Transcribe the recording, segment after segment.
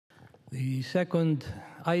The second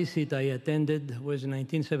ISIT I attended was in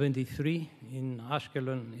 1973 in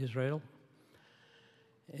Ashkelon, Israel.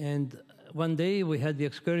 And one day we had the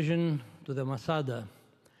excursion to the Masada,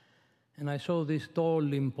 and I saw this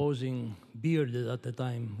tall, imposing, bearded at the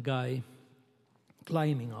time guy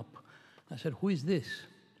climbing up. I said, "Who is this?"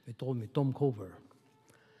 He told me, "Tom Cover."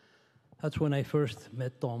 That's when I first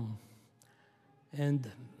met Tom.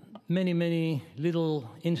 And many, many little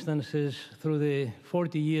instances through the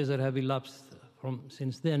 40 years that have elapsed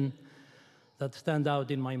since then that stand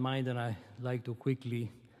out in my mind, and I like to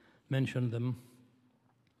quickly mention them.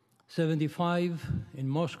 75 in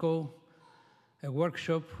Moscow, a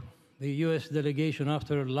workshop. The US delegation,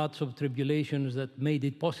 after lots of tribulations that made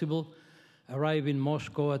it possible, arrived in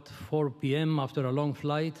Moscow at 4 p.m. after a long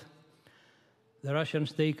flight. The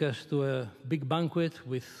Russians take us to a big banquet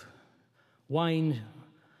with wine,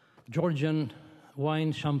 Georgian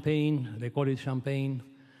wine, champagne, they call it champagne,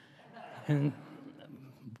 and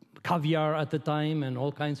caviar at the time, and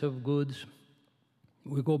all kinds of goods.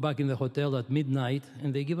 We go back in the hotel at midnight,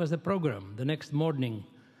 and they give us the program. The next morning,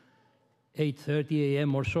 8:30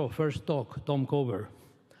 a.m. or so, first talk, Tom Cover.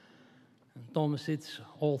 And Tom sits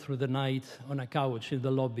all through the night on a couch in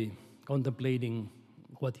the lobby, contemplating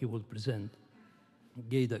what he would present.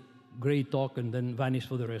 Gave a great talk and then vanished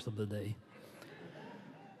for the rest of the day.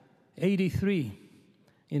 83,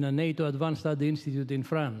 in a NATO Advanced Study Institute in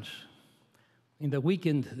France. In the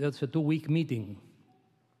weekend, that's a 2-week meeting.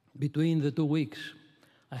 Between the 2 weeks,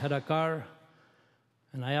 I had a car,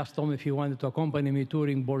 and I asked Tom if he wanted to accompany me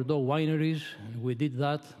touring Bordeaux wineries, and we did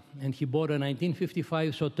that. And he bought a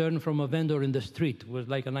 1955 Sauterne from a vendor in the street. It was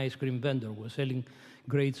like an ice cream vendor, was selling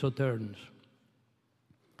great Sauternes.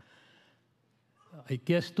 I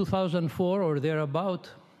guess 2004 or thereabout,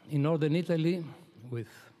 in northern Italy, with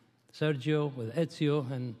Sergio, with Ezio,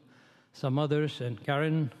 and some others, and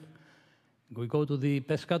Karen, we go to the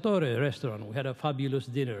Pescatore restaurant. We had a fabulous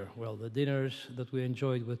dinner. Well, the dinners that we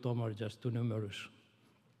enjoyed with Tom are just too numerous.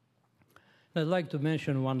 I'd like to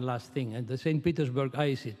mention one last thing. At the St. Petersburg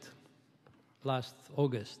ISIT last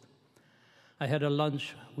August, I had a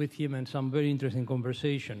lunch with him and some very interesting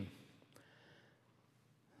conversation.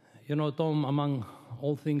 You know, Tom, among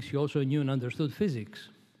all things, he also knew and understood physics.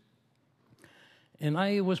 And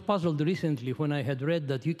I was puzzled recently when I had read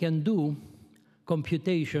that you can do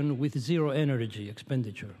computation with zero energy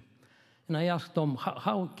expenditure. And I asked Tom,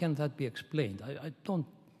 how can that be explained? I don't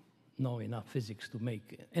know enough physics to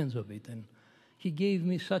make ends of it. And he gave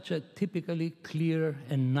me such a typically clear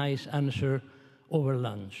and nice answer over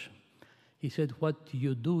lunch. He said, what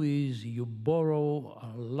you do is you borrow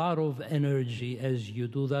a lot of energy as you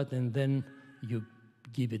do that, and then you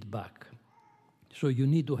give it back. So you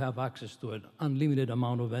need to have access to an unlimited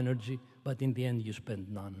amount of energy, but in the end, you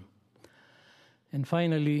spend none. And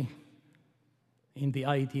finally, in the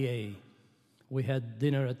ITA, we had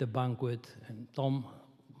dinner at the banquet, and Tom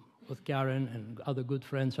with Karen and other good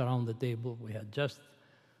friends around the table. We had just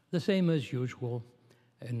the same as usual,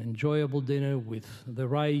 an enjoyable dinner with the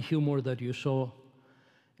wry humor that you saw,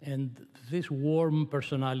 and this warm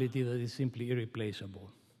personality that is simply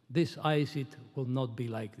irreplaceable. This ISIT will not be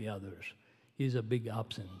like the others. He's a big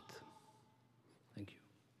absent.